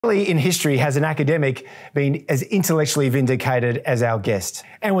Rarely in history has an academic been as intellectually vindicated as our guest.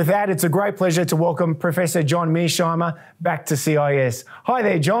 And with that, it's a great pleasure to welcome Professor John Mearsheimer back to CIS. Hi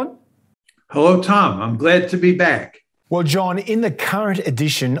there, John. Hello, Tom. I'm glad to be back. Well, John, in the current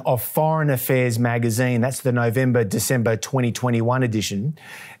edition of Foreign Affairs magazine, that's the November-December 2021 edition,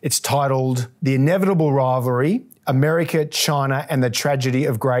 it's titled The Inevitable Rivalry, America, China and the Tragedy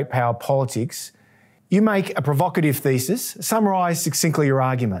of Great Power Politics. You make a provocative thesis. Summarise succinctly your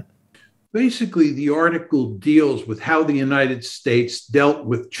argument. Basically, the article deals with how the United States dealt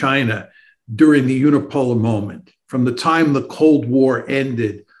with China during the unipolar moment, from the time the Cold War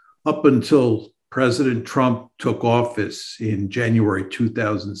ended up until President Trump took office in January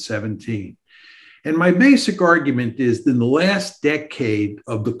 2017. And my basic argument is that in the last decade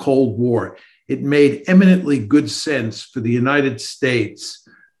of the Cold War, it made eminently good sense for the United States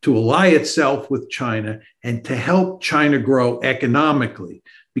to ally itself with China and to help China grow economically,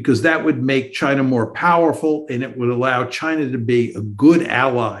 because that would make China more powerful and it would allow China to be a good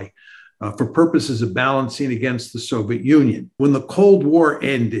ally for purposes of balancing against the Soviet Union. When the Cold War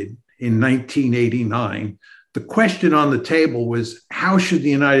ended in 1989, the question on the table was, how should the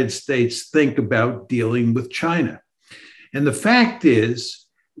United States think about dealing with China? And the fact is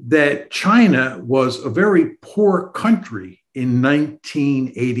that China was a very poor country in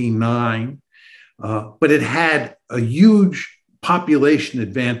 1989, but it had a huge population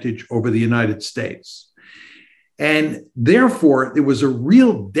advantage over the United States. And therefore, there was a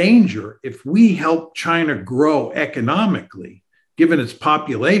real danger if we helped China grow economically, given its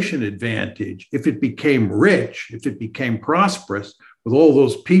population advantage, if it became rich, if it became prosperous with all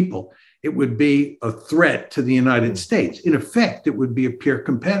those people, it would be a threat to the United States. In effect, it would be a peer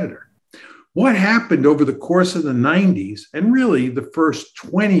competitor. What happened over the course of the 90s and really the first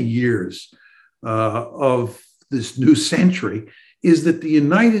 20 years of this new century is that the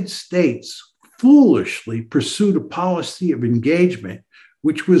United States foolishly pursued a policy of engagement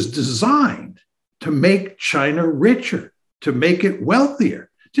which was designed to make China richer, to make it wealthier.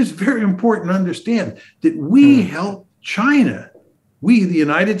 It's just very important to understand that we help China, we, the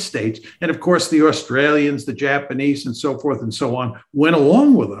United States, and of course the Australians, the Japanese, and so forth and so on, went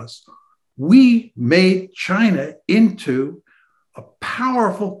along with us. We made China into a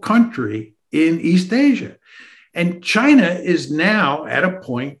powerful country in East Asia. And China is now at a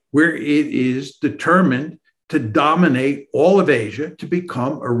point where it is determined to dominate all of Asia, to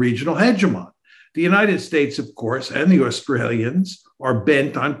become a regional hegemon. The United States, of course, and the Australians are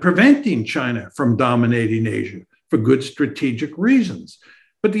bent on preventing China from dominating Asia for good strategic reasons.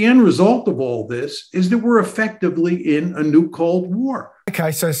 But the end result of all this is that we're effectively in a new Cold War.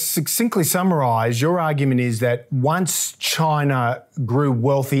 Okay, so succinctly summarise, your argument is that once China grew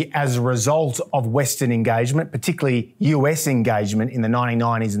wealthy as a result of Western engagement, particularly US engagement in the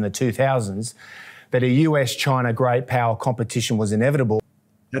 1990s and the 2000s, that a US-China great power competition was inevitable.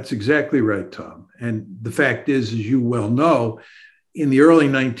 That's exactly right, Tom. And the fact is, as you well know, in the early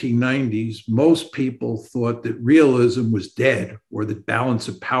 1990s, most people thought that realism was dead, or that balance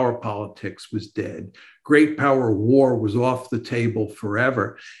of power politics was dead. Great power war was off the table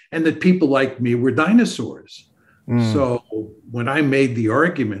forever, and that people like me were dinosaurs. So when I made the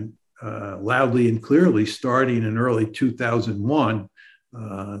argument loudly and clearly starting in early 2001,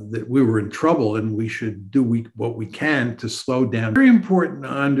 that we were in trouble and we should do what we can to slow down. Very important to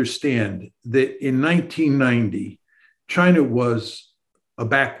understand that in 1990, China was a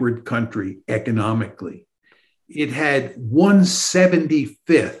backward country economically. It had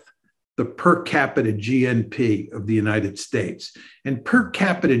 1/75th the per capita GNP of the United States. And per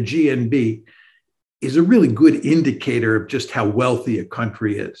capita GNP is a really good indicator of just how wealthy a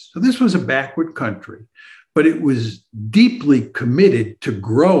country is. So this was a backward country, but it was deeply committed to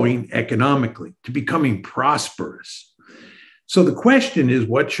growing economically, to becoming prosperous. So the question is,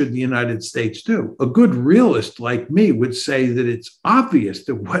 what should the United States do? A good realist like me would say that it's obvious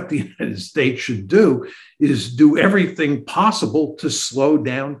that what the United States should do is do everything possible to slow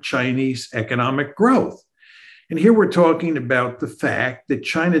down Chinese economic growth. And here we're talking about the fact that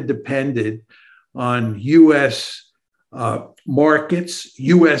China depended on US markets,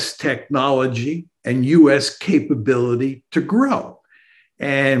 US technology, and US capability to grow.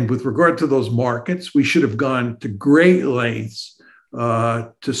 And with regard to those markets, we should have gone to great lengths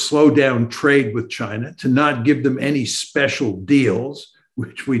to slow down trade with China, to not give them any special deals,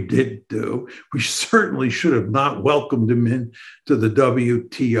 which we did do. We certainly should have not welcomed them into the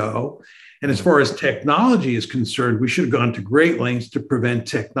WTO. And as far as technology is concerned, we should have gone to great lengths to prevent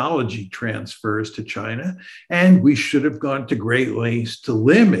technology transfers to China. And we should have gone to great lengths to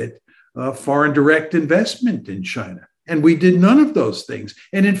limit foreign direct investment in China. And we did none of those things.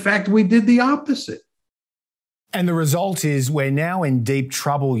 And in fact, we did the opposite. And the result is we're now in deep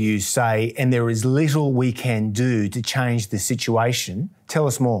trouble, you say, and there is little we can do to change the situation. Tell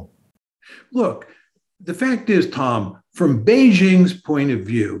us more. Look, the fact is, Tom, from Beijing's point of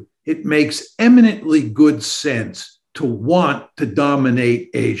view, it makes eminently good sense to want to dominate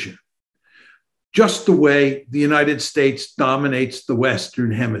Asia, just the way the United States dominates the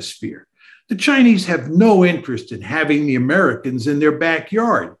Western Hemisphere. The Chinese have no interest in having the Americans in their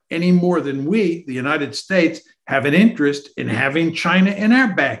backyard any more than we, the United States, have an interest in having China in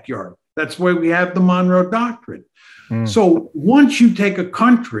our backyard. That's why we have the Monroe Doctrine. So once you take a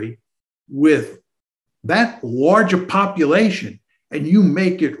country with that large a population and you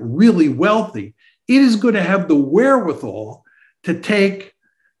make it really wealthy, it is going to have the wherewithal to take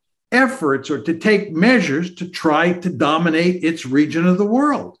efforts or to take measures to try to dominate its region of the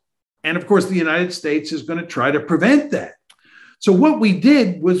world. And of course, the United States is going to try to prevent that. So what we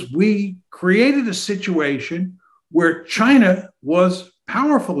did was we created a situation where China was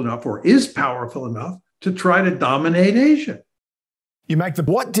powerful enough or is powerful enough to try to dominate Asia.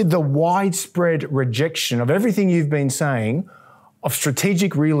 What did the widespread rejection of everything you've been saying of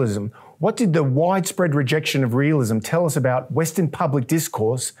strategic realism, what did the widespread rejection of realism tell us about Western public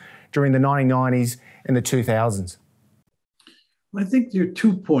discourse during the 1990s and the 2000s? I think there are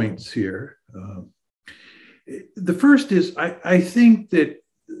 2 points here. The first is I think that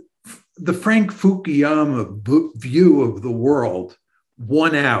the Frank Fukuyama view of the world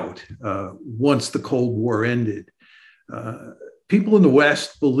won out once the Cold War ended. People in the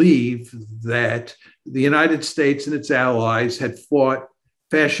West believe that the United States and its allies had fought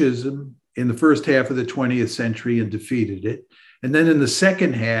fascism in the first half of the 20th century and defeated it. And then in the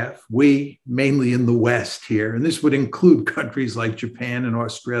second half, we, mainly in the West here, and this would include countries like Japan and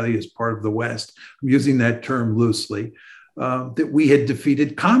Australia as part of the West, I'm using that term loosely, that we had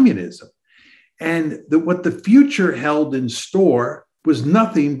defeated communism. And that what the future held in store was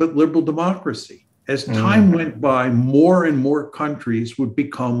nothing but liberal democracy. As time went by, more and more countries would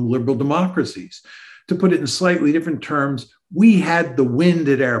become liberal democracies. To put it in slightly different terms, we had the wind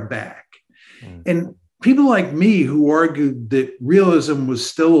at our back. And people like me who argued that realism was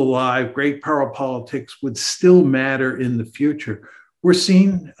still alive, great power politics would still matter in the future, were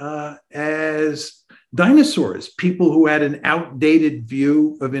seen as dinosaurs, people who had an outdated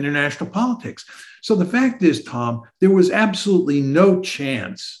view of international politics. So the fact is, Tom, there was absolutely no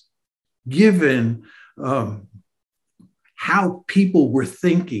chance, given how people were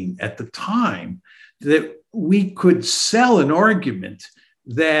thinking at the time, that we could sell an argument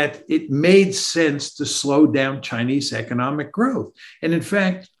that it made sense to slow down Chinese economic growth. And in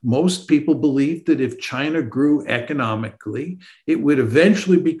fact, most people believed that if China grew economically, it would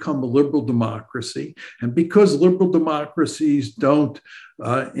eventually become a liberal democracy. And because liberal democracies don't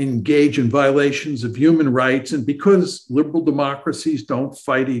engage in violations of human rights, and because liberal democracies don't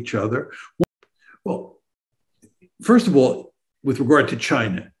fight each other, well, first of all, with regard to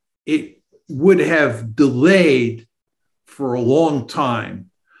China, it would have delayed for a long time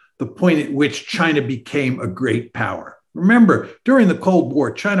the point at which China became a great power. Remember, during the Cold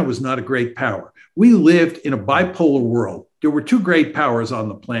War, China was not a great power. We lived in a bipolar world. There were two great powers on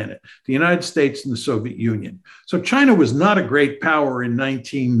the planet, the United States and the Soviet Union. So China was not a great power in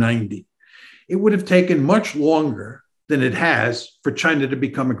 1990. It would have taken much longer than it has for China to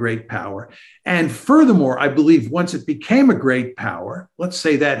become a great power. And furthermore, I believe once it became a great power, let's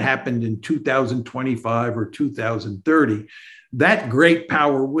say that happened in 2025 or 2030, that great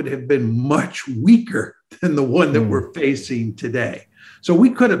power would have been much weaker than the one that we're facing today. So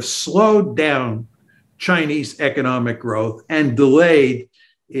we could have slowed down Chinese economic growth and delayed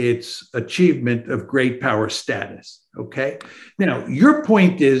its achievement of great power status. Okay. Now, your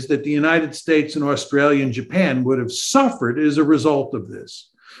point is that the United States and Australia and Japan would have suffered as a result of this.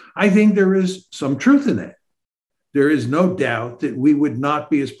 I think there is some truth in that. There is no doubt that we would not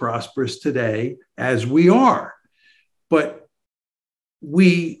be as prosperous today as we are, but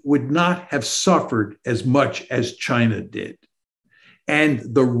we would not have suffered as much as China did.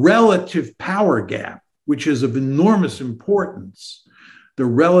 And the relative power gap, which is of enormous importance, the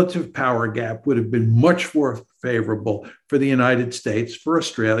relative power gap would have been much more favorable for the United States, for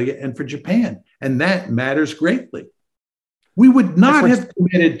Australia, and for Japan. And that matters greatly. We would not have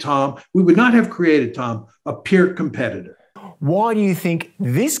created, Tom, a peer competitor. Why do you think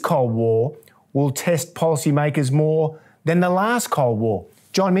this Cold War will test policymakers more than the last Cold War?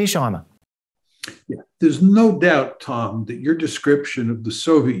 John Mearsheimer. Yeah, there's no doubt, Tom, that your description of the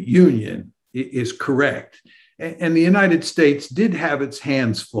Soviet Union is correct. And the United States did have its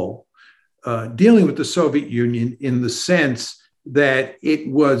hands full. dealing with the Soviet Union in the sense that it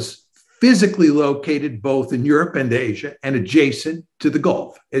was physically located both in Europe and Asia and adjacent to the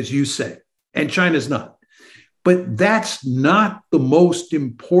Gulf, as you say, and China's not. But that's not the most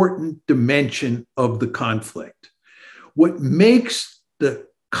important dimension of the conflict. What makes the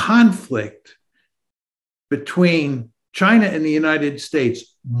conflict between China and the United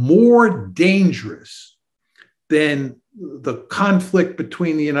States more dangerous than the conflict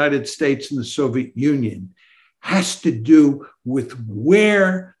between the United States and the Soviet Union has to do with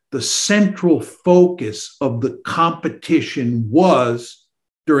where the central focus of the competition was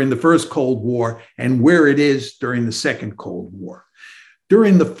during the first Cold War and where it is during the second Cold War.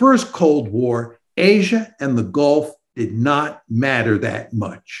 During the first Cold War, Asia and the Gulf did not matter that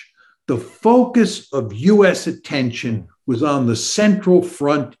much. The focus of US attention was on the central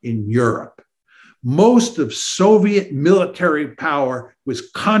front in Europe. Most of Soviet military power was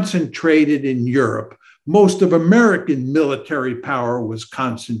concentrated in Europe. Most of American military power was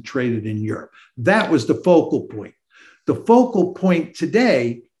concentrated in Europe. That was the focal point. The focal point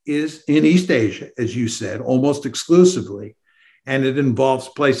today is in East Asia, as you said, almost exclusively, and it involves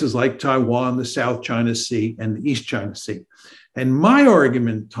places like Taiwan, the South China Sea, and the East China Sea. And my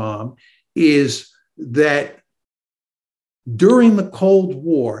argument, Tom, is that during the Cold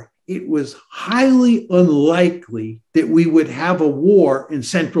War, it was highly unlikely that we would have a war in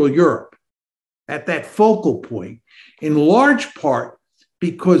Central Europe at that focal point, in large part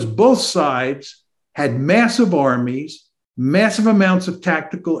because both sides had massive armies, massive amounts of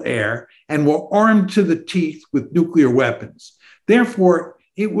tactical air, and were armed to the teeth with nuclear weapons. Therefore,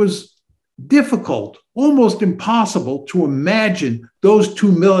 it was difficult, almost impossible, to imagine those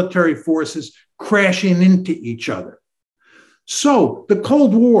two military forces crashing into each other. So the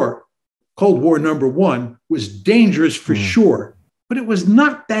Cold War number one, was dangerous for sure, but it was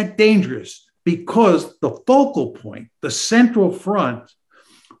not that dangerous because the focal point, the central front,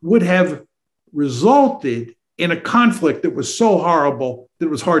 would have resulted in a conflict that was so horrible that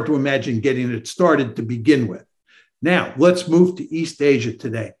it was hard to imagine getting it started to begin with. Now, let's move to East Asia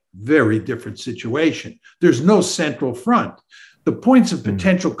today. Very different situation. There's no central front. The points of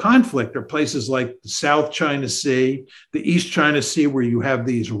potential conflict are places like the South China Sea, the East China Sea, where you have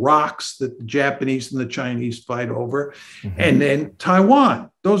these rocks that the Japanese and the Chinese fight over, and then Taiwan.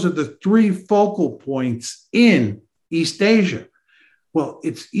 Those are the three focal points in East Asia. Well,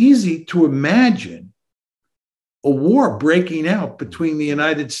 it's easy to imagine a war breaking out between the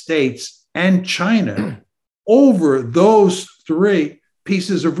United States and China over those three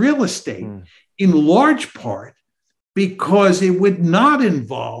pieces of real estate, in large part because it would not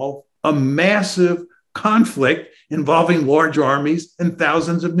involve a massive conflict involving large armies and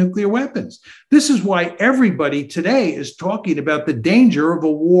thousands of nuclear weapons. This is why everybody today is talking about the danger of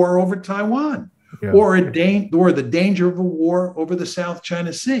a war over Taiwan, or the danger of a war over the South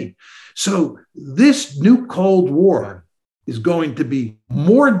China Sea. So this new Cold War is going to be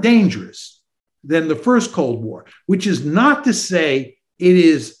more dangerous than the first Cold War, which is not to say it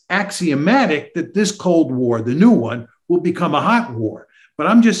is axiomatic that this Cold War, the new one, will become a hot war. But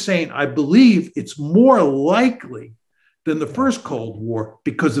I'm just saying, I believe it's more likely than the first Cold War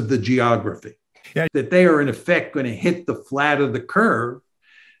because of the geography, that they are in effect going to hit the flat of the curve.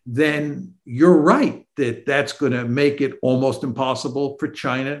 Then you're right that that's going to make it almost impossible for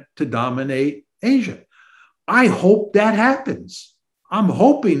China to dominate Asia. I hope that happens. I'm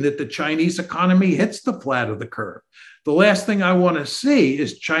hoping that the Chinese economy hits the flat of the curve. The last thing I want to see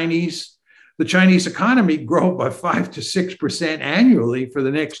is the Chinese economy grow by 5 to 6% annually for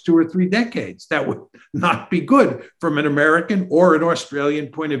the next 2 or 3 decades. That would not be good from an American or an Australian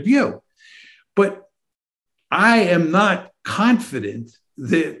point of view. But I am not confident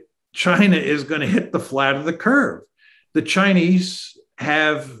that China is going to hit the flat of the curve. The Chinese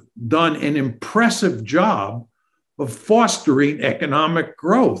have done an impressive job of fostering economic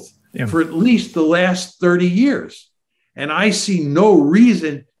growth for at least the last 30 years. And I see no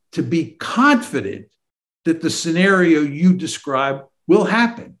reason to be confident that the scenario you describe will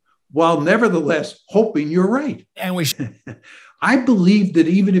happen, while nevertheless hoping you're right. And I believe that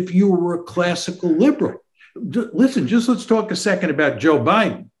even if you were a classical liberal, listen, let's talk a second about Joe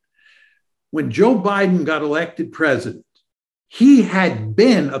Biden. When Joe Biden got elected president, he had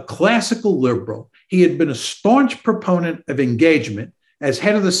been a classical liberal. He had been a staunch proponent of engagement as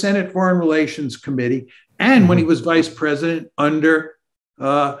head of the Senate Foreign Relations Committee, and when he was vice president under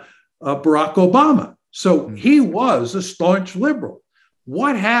Barack Obama. So he was a staunch liberal.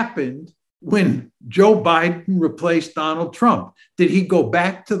 What happened when Joe Biden replaced Donald Trump? Did he go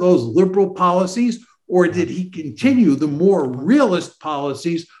back to those liberal policies, or did he continue the more realist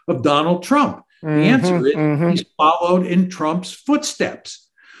policies of Donald Trump? The answer is he's followed in Trump's footsteps.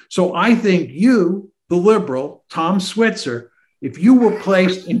 So I think you, the liberal, Tom Switzer, if you were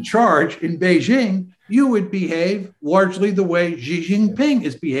placed in charge in Beijing, you would behave largely the way Xi Jinping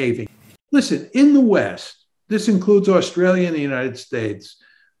is behaving. Listen, in the West, this includes Australia and the United States,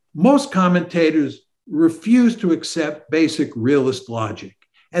 most commentators refuse to accept basic realist logic,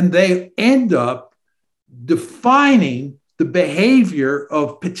 and they end up defining the behavior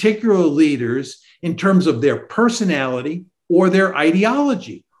of particular leaders in terms of their personality or their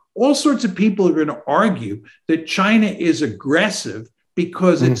ideology. All sorts of people are going to argue that China is aggressive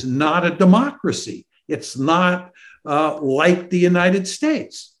because it's not a democracy. It's not like the United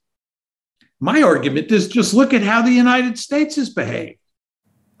States. My argument is just look at how the United States has behaved.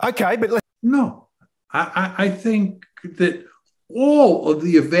 Okay, but no, I think that all of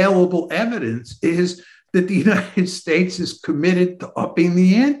the available evidence is that the United States is committed to upping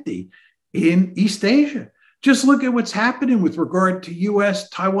the ante in East Asia. Just look at what's happening with regard to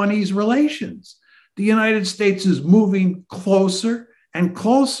U.S.-Taiwanese relations. The United States is moving closer and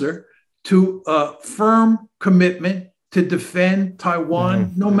closer to a firm commitment to defend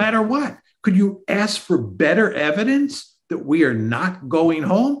Taiwan no matter what. Could you ask for better evidence that we are not going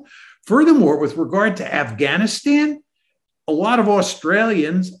home? Furthermore, with regard to Afghanistan, a lot of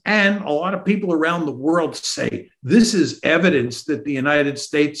Australians and a lot of people around the world say this is evidence that the United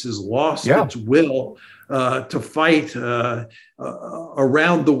States has lost its will to fight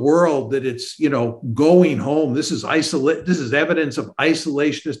around the world, that it's, going home. This is evidence of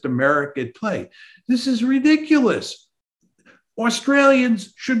isolationist America at play. This is ridiculous.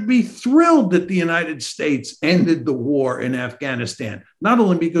 Australians should be thrilled that the United States ended the war in Afghanistan, not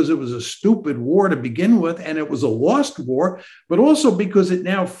only because it was a stupid war to begin with and it was a lost war, but also because it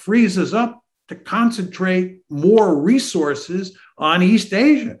now frees us up to concentrate more resources on East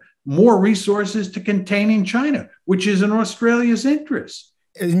Asia, more resources to containing China, which is in Australia's interest.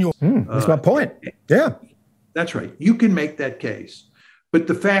 That's my point. Yeah. That's right. You can make that case. But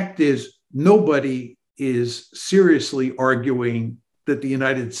the fact is, nobody is seriously arguing that the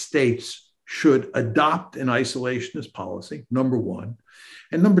United States should adopt an isolationist policy, number one.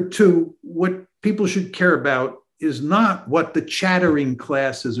 And number two, what people should care about is not what the chattering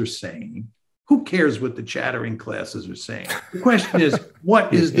classes are saying. Who cares what the chattering classes are saying? The question is,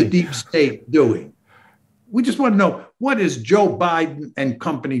 what is the deep state doing? We just want to know, what is Joe Biden and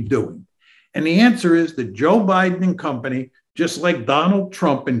company doing? And the answer is that Joe Biden and company, just like Donald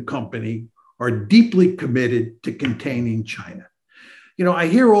Trump and company, are deeply committed to containing China. I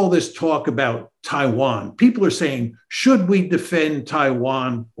hear all this talk about Taiwan. People are saying, should we defend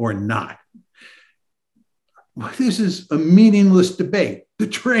Taiwan or not? Well, this is a meaningless debate. The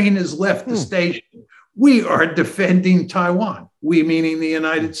train has left the station. We are defending Taiwan. We meaning the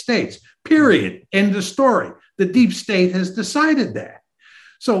United States, period. End of story. The deep state has decided that.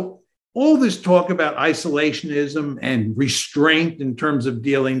 So all this talk about isolationism and restraint in terms of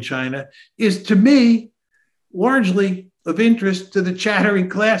dealing China is, to me, largely of interest to the chattering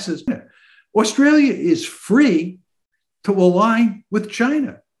classes. Australia is free to align with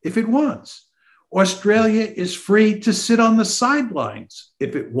China if it wants. Australia is free to sit on the sidelines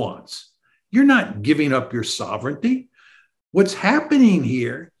if it wants. You're not giving up your sovereignty. What's happening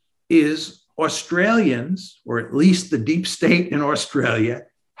here is Australians, or at least the deep state in Australia,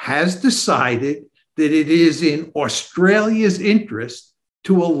 has decided that it is in Australia's interest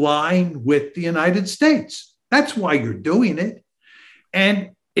to align with the United States. That's why you're doing it.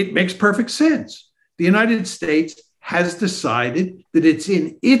 And it makes perfect sense. The United States has decided that it's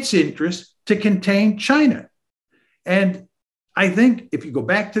in its interest to contain China. And I think if you go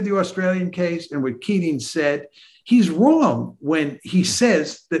back to the Australian case and what Keating said, he's wrong when he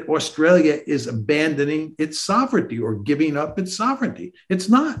says that Australia is abandoning its sovereignty or giving up its sovereignty. It's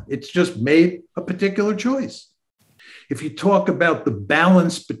not. It's just made a particular choice. If you talk about the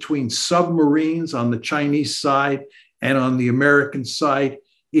balance between submarines on the Chinese side and on the American side,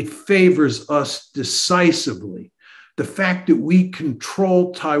 it favors us decisively. The fact that we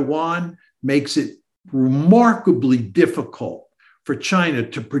control Taiwan makes it remarkably difficult for China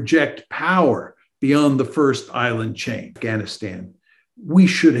to project power beyond the first island chain, Afghanistan. We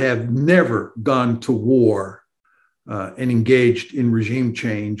should have never gone to war and engaged in regime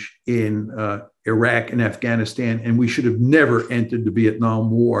change in Iraq and Afghanistan, and we should have never entered the Vietnam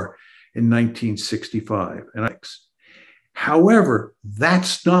War in 1965. However,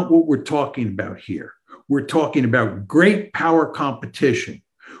 that's not what we're talking about here. We're talking about great power competition.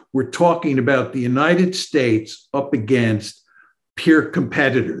 We're talking about the United States up against peer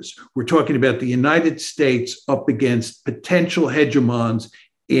competitors. We're talking about the United States up against potential hegemons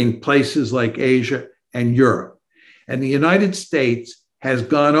in places like Asia and Europe. And the United States has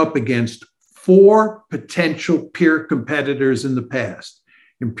gone up against 4 potential peer competitors in the past: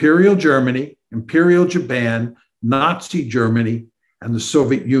 Imperial Germany, Imperial Japan, Nazi Germany, and the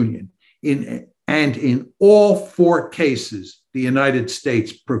Soviet Union. In all 4 cases, the United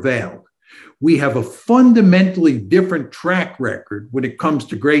States prevailed. We have a fundamentally different track record when it comes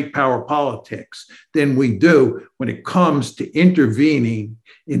to great power politics than we do when it comes to intervening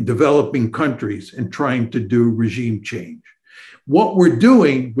in developing countries and trying to do regime change. What we're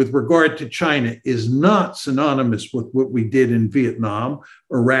doing with regard to China is not synonymous with what we did in Vietnam,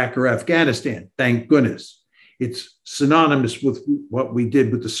 Iraq, or Afghanistan, thank goodness. It's synonymous with what we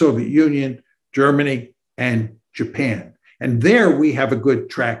did with the Soviet Union, Germany, and Japan. And there we have a good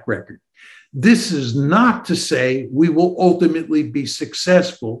track record. This is not to say we will ultimately be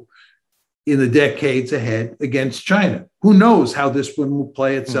successful in the decades ahead against China. Who knows how this one will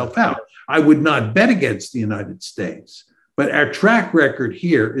play itself out? I would not bet against the United States, but our track record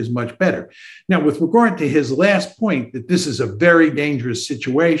here is much better. Now, with regard to his last point, that this is a very dangerous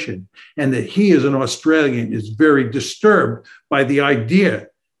situation and that he as an Australian is very disturbed by the idea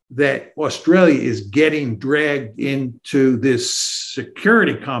that Australia is getting dragged into this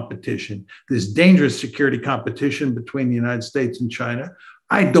security competition, this dangerous security competition between the United States and China,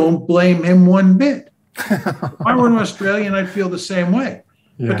 I don't blame him one bit. If I were an Australian, I'd feel the same way.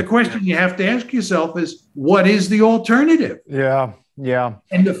 Yeah. But the question you have to ask yourself is, what is the alternative? Yeah.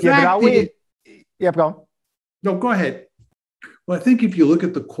 And the fact is, go on. No, go ahead. Well, I think if you look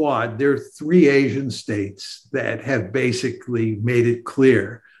at the Quad, there are 3 Asian states that have basically made it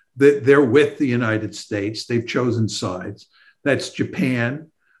clear that they're with the United States. They've chosen sides. That's Japan,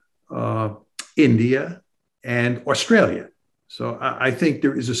 India, and Australia. So I think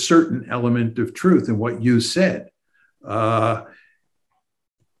there is a certain element of truth in what you said.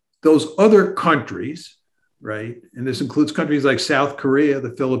 Those other countries, right, and this includes countries like South Korea,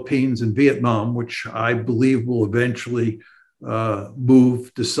 the Philippines, and Vietnam, which I believe will eventually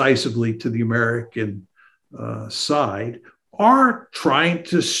move decisively to the American side, are trying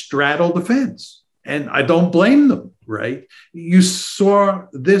to straddle the fence. And I don't blame them, right? You saw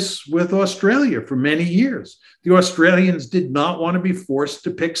this with Australia for many years. The Australians did not want to be forced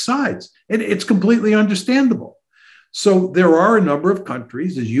to pick sides. And it's completely understandable. So there are a number of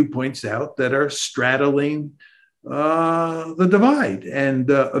countries, as you points out, that are straddling the divide.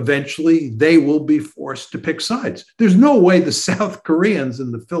 And eventually they will be forced to pick sides. There's no way the South Koreans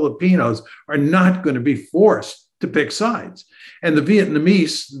and the Filipinos are not going to be forced to pick sides. And the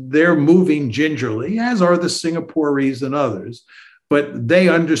Vietnamese, they're moving gingerly, as are the Singaporeans and others. But they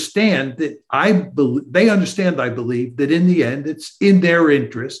understand that I believe that in the end, it's in their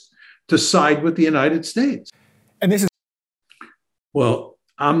interest to side with the United States. And this is, well,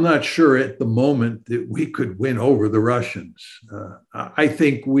 I'm not sure at the moment that we could win over the Russians. I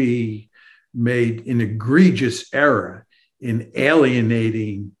think we made an egregious error in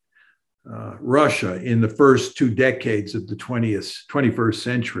alienating Russia in the first 2 decades of the 21st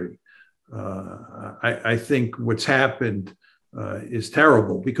century. I think what's happened is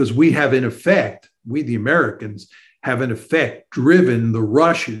terrible because we have, in effect, we the Americans have in effect driven the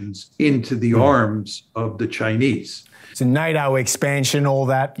Russians into the arms of the Chinese. So NATO expansion, all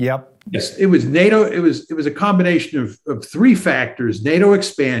that, yep. Yes, it was NATO. It was a combination of 3 factors: NATO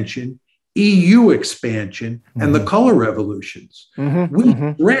expansion, EU expansion, and the color revolutions.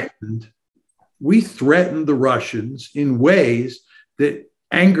 We threatened the Russians in ways that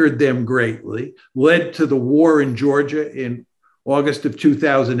angered them greatly, led to the war in Georgia in August of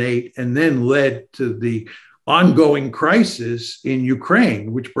 2008, and then led to the ongoing crisis in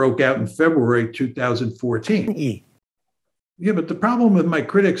Ukraine, which broke out in February 2014. Yeah, but the problem with my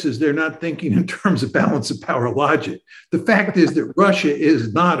critics is they're not thinking in terms of balance of power logic. The fact is that Russia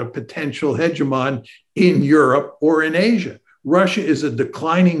is not a potential hegemon in Europe or in Asia. Russia is a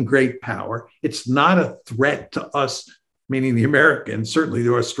declining great power. It's not a threat to us, meaning the Americans, certainly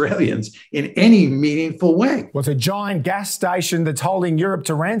the Australians, in any meaningful way. Well, it's a giant gas station that's holding Europe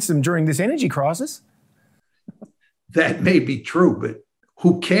to ransom during this energy crisis. That may be true, but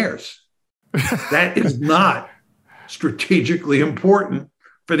who cares? That is not strategically important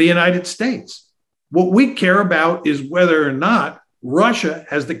for the United States. What we care about is whether or not Russia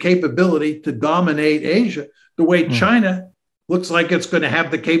has the capability to dominate Asia the way China looks like it's going to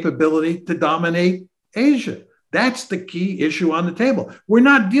have the capability to dominate Asia. That's the key issue on the table. We're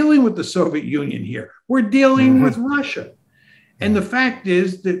not dealing with the Soviet Union here. We're dealing with Russia. And the fact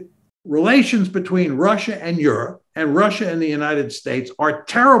is that relations between Russia and Europe and Russia and the United States are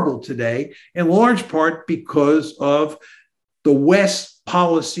terrible today, in large part because of the West's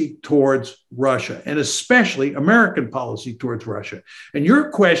policy towards Russia, and especially American policy towards Russia. And your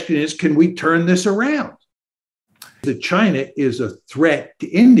question is, can we turn this around? That China is a threat to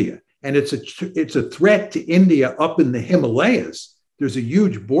India, and it's a threat to India up in the Himalayas. There's a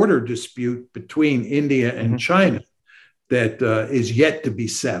huge border dispute between India and China that is yet to be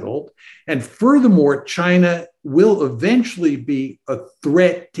settled. And furthermore, China will eventually be a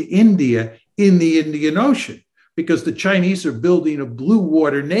threat to India in the Indian Ocean, because the Chinese are building a blue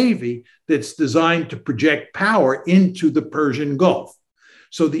water navy that's designed to project power into the Persian Gulf.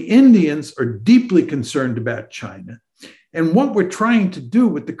 So the Indians are deeply concerned about China. And what we're trying to do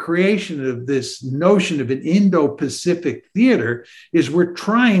with the creation of this notion of an Indo-Pacific theater is we're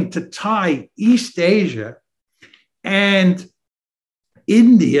trying to tie East Asia and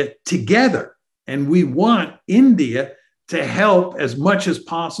India together. And we want India to help as much as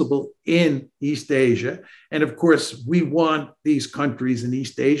possible in East Asia. And of course, we want these countries in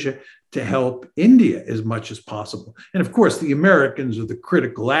East Asia to help India as much as possible. And of course, the Americans are the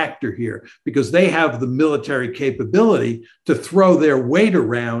critical actor here, because they have the military capability to throw their weight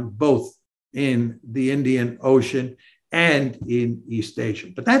around both in the Indian Ocean and in East Asia.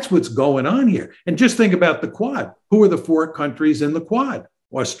 But that's what's going on here. And just think about the Quad. Who are the four countries in the Quad?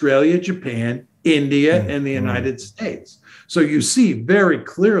 Australia, Japan, India, and the United States. So you see very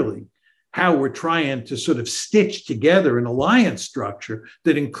clearly how we're trying to sort of stitch together an alliance structure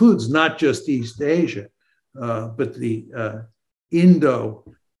that includes not just East Asia, but the Indo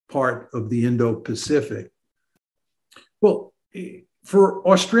part of the Indo-Pacific. Well, for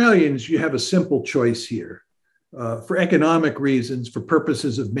Australians, you have a simple choice here. For economic reasons, for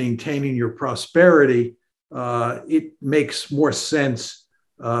purposes of maintaining your prosperity, it makes more sense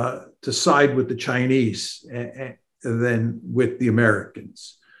to side with the Chinese than with the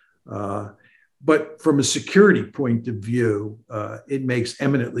Americans. But from a security point of view, it makes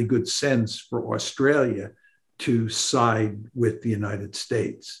eminently good sense for Australia to side with the United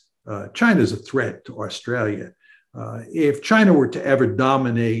States. China is a threat to Australia. If China were to ever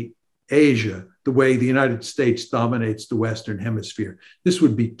dominate Asia the way the United States dominates the Western Hemisphere, this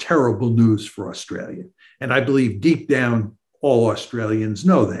would be terrible news for Australia. And I believe deep down, all Australians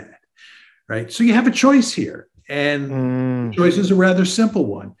know that, right? So you have a choice here. And the choice is a rather simple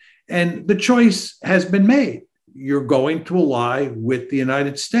one. And the choice has been made. You're going to ally with the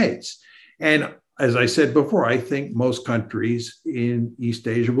United States. And as I said before, I think most countries in East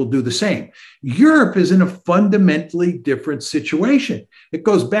Asia will do the same. Europe is in a fundamentally different situation. It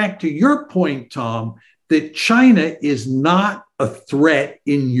goes back to your point, Tom, that China is not a threat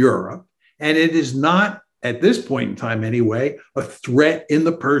in Europe, and it is not, at this point in time anyway, a threat in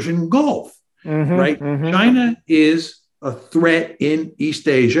the Persian Gulf, right? China is a threat in East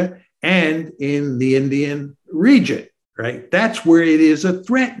Asia and in the Indian region, right? That's where it is a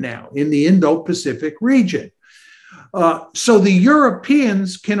threat now, in the Indo-Pacific region. So the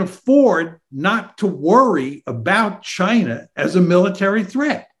Europeans can afford not to worry about China as a military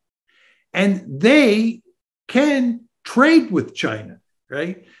threat. And they can trade with China,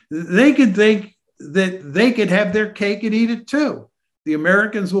 right? They could think that they could have their cake and eat it too. The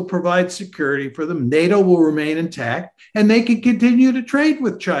Americans will provide security for them. NATO will remain intact, and they can continue to trade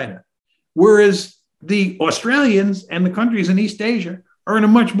with China. Whereas the Australians and the countries in East Asia are in a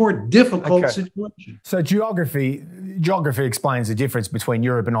much more difficult situation. So geography explains the difference between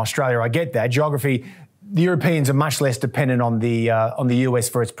Europe and Australia. I get that. Geography, the Europeans are much less dependent on the US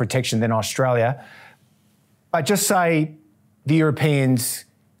for its protection than Australia. But just say the Europeans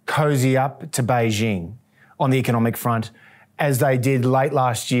cozy up to Beijing on the economic front, as they did late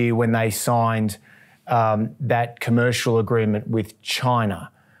last year when they signed that commercial agreement with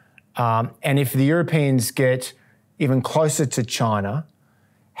China. And if the Europeans get even closer to China,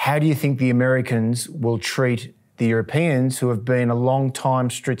 how do you think the Americans will treat the Europeans, who have been a long-time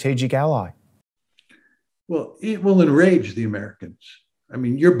strategic ally? Well, it will enrage the Americans. I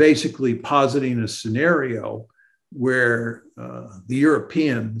mean, you're basically positing a scenario where the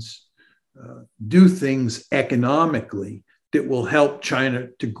Europeans do things economically that will help China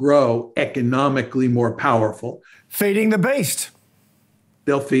to grow economically more powerful. Feeding the beast.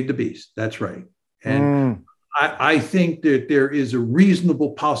 They'll feed the beast. That's right. And I think that there is a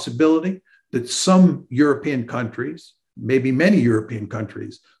reasonable possibility that some European countries, maybe many European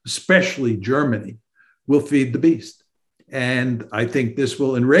countries, especially Germany, will feed the beast. And I think this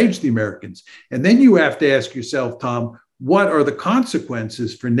will enrage the Americans. And then you have to ask yourself, Tom, what are the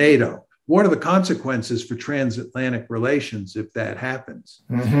consequences for NATO? what are the consequences for transatlantic relations if that happens?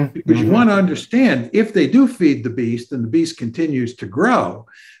 Because you want to understand, if they do feed the beast and the beast continues to grow,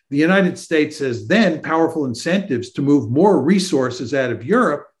 the United States has then powerful incentives to move more resources out of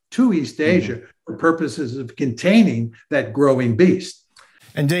Europe to East Asia for purposes of containing that growing beast.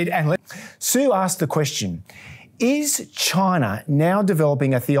 Indeed. And Sue asked the question, is China now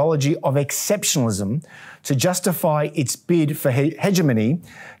developing a theology of exceptionalism to justify its bid for hegemony,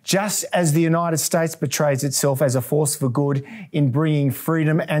 just as the United States portrays itself as a force for good in bringing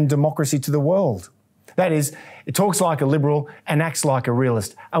freedom and democracy to the world? That is, it talks like a liberal and acts like a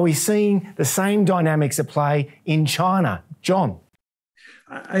realist. Are we seeing the same dynamics at play in China? John?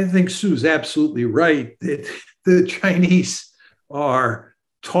 I think Sue's absolutely right that the Chinese are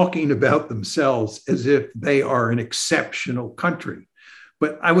talking about themselves as if they are an exceptional country.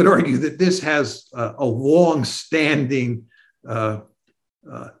 But I would argue that this has a long-standing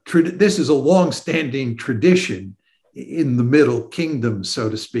tradition in the Middle Kingdom, so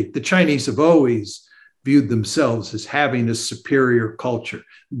to speak. The Chinese have always viewed themselves as having a superior culture.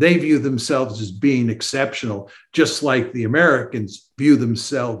 They view themselves as being exceptional, just like the Americans view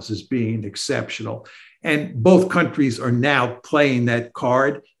themselves as being exceptional. And both countries are now playing that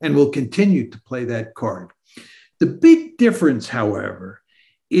card and will continue to play that card. The big difference, however,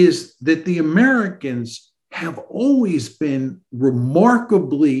 is that the Americans have always been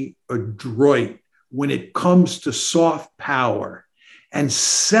remarkably adroit when it comes to soft power and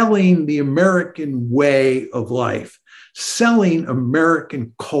selling the American way of life, selling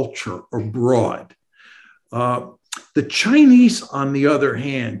American culture abroad. The Chinese, on the other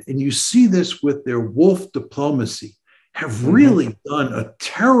hand, and you see this with their wolf diplomacy, have really done a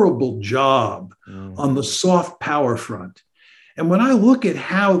terrible job on the soft power front. And when I look at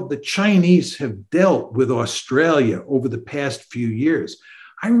how the Chinese have dealt with Australia over the past few years,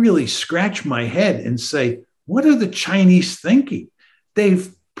 I really scratch my head and say, what are the Chinese thinking?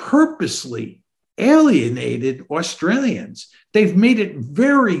 They've purposely alienated Australians. They've made it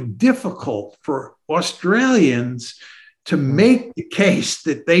very difficult for Australians to make the case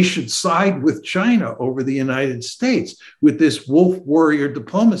that they should side with China over the United States with this wolf warrior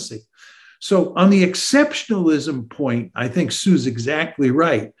diplomacy. So on the exceptionalism point, I think Sue's exactly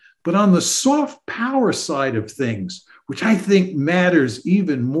right. But on the soft power side of things, which I think matters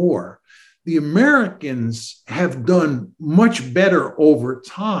even more, the Americans have done much better over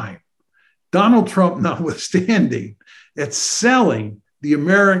time, Donald Trump notwithstanding, at selling the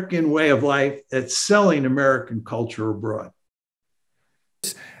American way of life, at selling American culture abroad.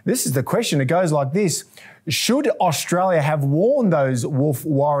 This is the question. It goes like this. Should Australia have warned those wolf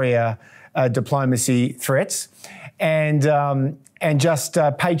warrior diplomacy threats and just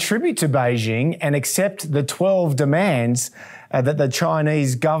pay tribute to Beijing and accept the 12 demands that the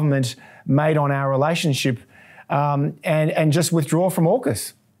Chinese government made on our relationship and just withdraw from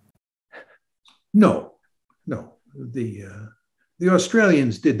AUKUS? No. The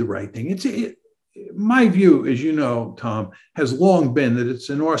Australians did the right thing. My view, as you know, Tom, has long been that it's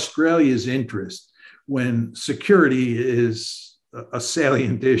in Australia's interest when security is a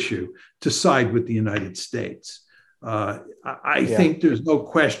salient issue to side with the United States. I think there's no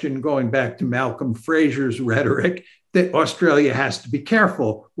question, going back to Malcolm Fraser's rhetoric, that Australia has to be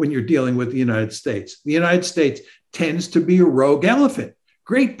careful when you're dealing with the United States. The United States tends to be a rogue elephant.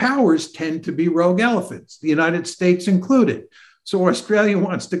 Great powers tend to be rogue elephants, the United States included. So Australia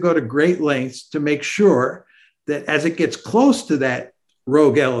wants to go to great lengths to make sure that as it gets close to that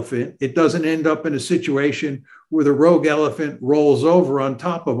rogue elephant, it doesn't end up in a situation where the rogue elephant rolls over on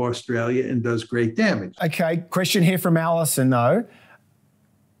top of Australia and does great damage. Okay, question here from Alison, though.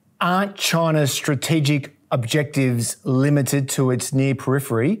 Aren't China's strategic objectives limited to its near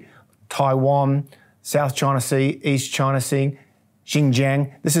periphery? Taiwan, South China Sea, East China Sea,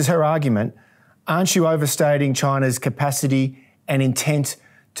 Xinjiang. This is her argument. Aren't you overstating China's capacity and intent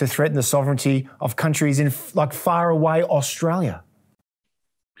to threaten the sovereignty of countries in like far away Australia?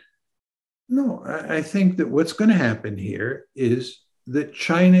 No, I think that what's going to happen here is that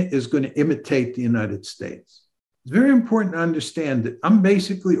China is going to imitate the United States. It's very important to understand that I'm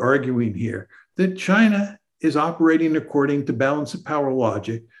basically arguing here that China is operating according to balance of power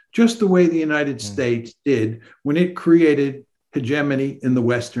logic, just the way the United States did when it created hegemony in the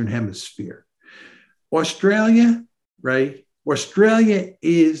Western Hemisphere. Australia, right? Australia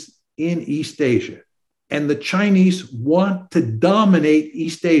is in East Asia, and the Chinese want to dominate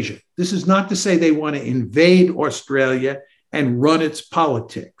East Asia. This is not to say they want to invade Australia and run its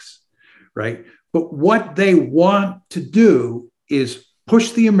politics, right? But what they want to do is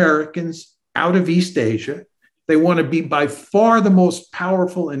push the Americans out of East Asia They want to be by far the most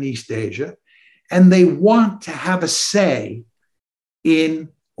powerful in East Asia, and they want to have a say in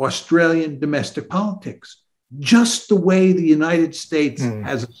Australian domestic politics, just the way the United States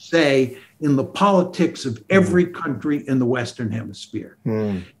has a say in the politics of every country in the Western Hemisphere.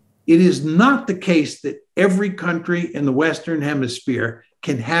 It is not the case that every country in the Western Hemisphere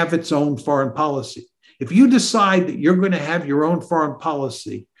can have its own foreign policy. If you decide that you're going to have your own foreign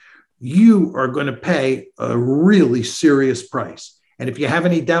policy, you are going to pay a really serious price. And if you have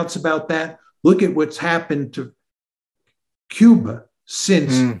any doubts about that, look at what's happened to Cuba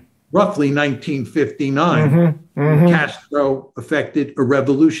since roughly 1959, when Castro effected a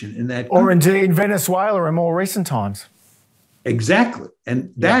revolution in that country. Or indeed Venezuela in more recent times. Exactly.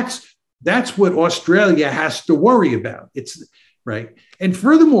 And that's what Australia has to worry about. It's right. And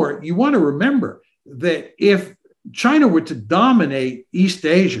furthermore, you want to remember that if China were to dominate East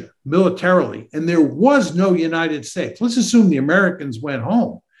Asia militarily, and there was no United States, let's assume the Americans went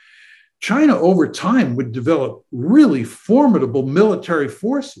home, China over time would develop really formidable military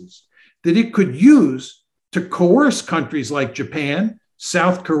forces that it could use to coerce countries like Japan,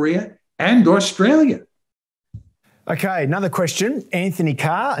 South Korea, and Australia. Okay, another question. Anthony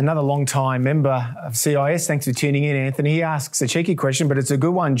Carr, another long-time member of CIS. Thanks for tuning in, Anthony. He asks a cheeky question, but it's a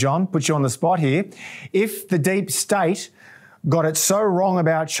good one, John. Puts you on the spot here. If the deep state got it so wrong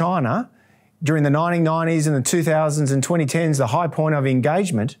about China during the 1990s and the 2000s and 2010s, the high point of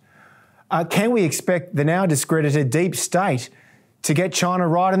engagement, can we expect the now discredited deep state to get China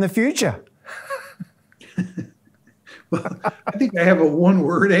right in the future? Well, I think I have a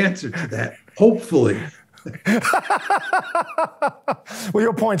one-word answer to that. Hopefully. Well,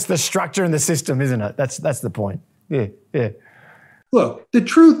 your point's the structure and the system, isn't it? That's the point. Yeah. Look, the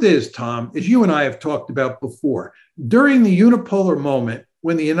truth is, Tom, as you and I have talked about before, during the unipolar moment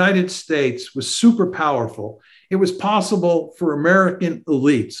when the United States was super powerful, it was possible for American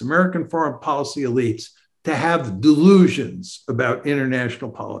elites, American foreign policy elites, to have delusions about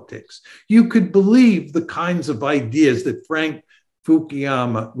international politics. You could believe the kinds of ideas that Frank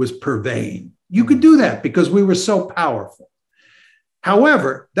Fukuyama was purveying. You could do that because we were so powerful.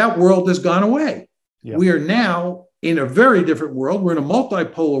 However, that world has gone away. Yep. We are now in a very different world. We're in a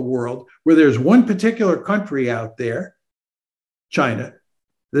multipolar world where there's one particular country out there, China,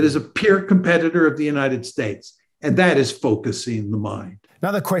 that is a peer competitor of the United States. And that is focusing the mind.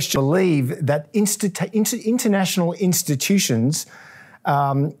 Another question. I believe that international institutions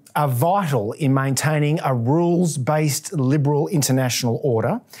are vital in maintaining a rules-based liberal international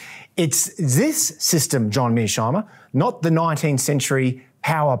order. It's this system, John Mearsheimer, not the 19th century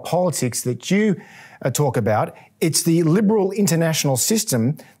power politics that you talk about. It's the liberal international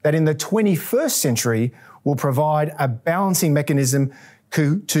system that in the 21st century will provide a balancing mechanism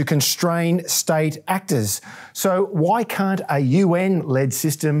to constrain state actors. So why can't a UN-led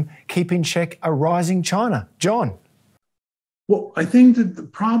system keep in check a rising China? John? Well, I think that the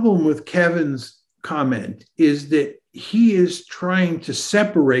problem with Kevin's comment is that he is trying to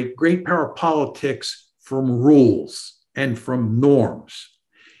separate great power politics from rules and from norms.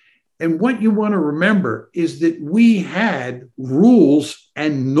 And what you want to remember is that we had rules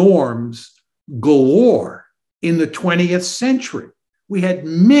and norms galore in the 20th century. We had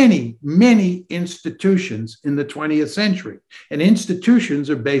many, many institutions in the 20th century, and institutions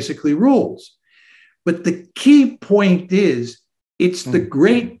are basically rules. But the key point is it's the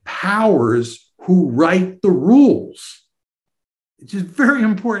great powers who write the rules. It's just very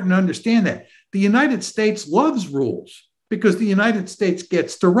important to understand that. The United States loves rules because the United States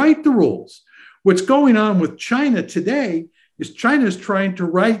gets to write the rules. What's going on with China today is China is trying to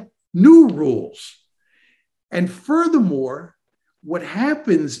write new rules. And furthermore, what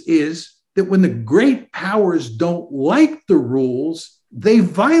happens is that when the great powers don't like the rules, they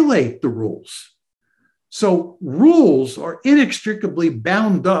violate the rules. So rules are inextricably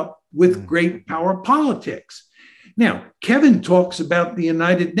bound up with great power politics. Now, Kevin talks about the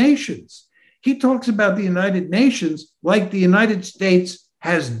United Nations. He talks about the United Nations like the United States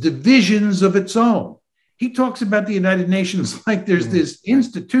has divisions of its own. He talks about the United Nations like there's this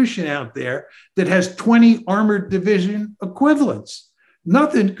institution out there that has 20 armored division equivalents.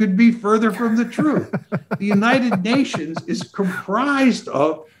 Nothing could be further from the truth. The United Nations is comprised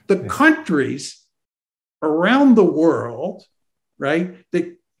of the countries around the world, right,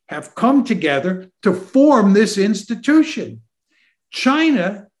 that have come together to form this institution.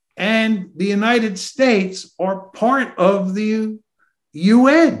 China and the United States are part of the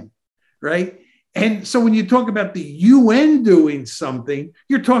UN, right? And so when you talk about the UN doing something,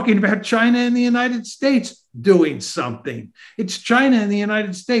 you're talking about China and the United States doing something. It's China and the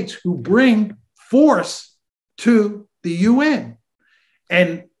United States who bring force to the UN.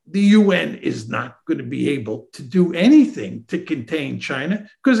 And the UN is not going to be able to do anything to contain China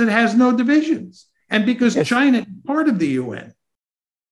because it has no divisions and because China is part of the UN.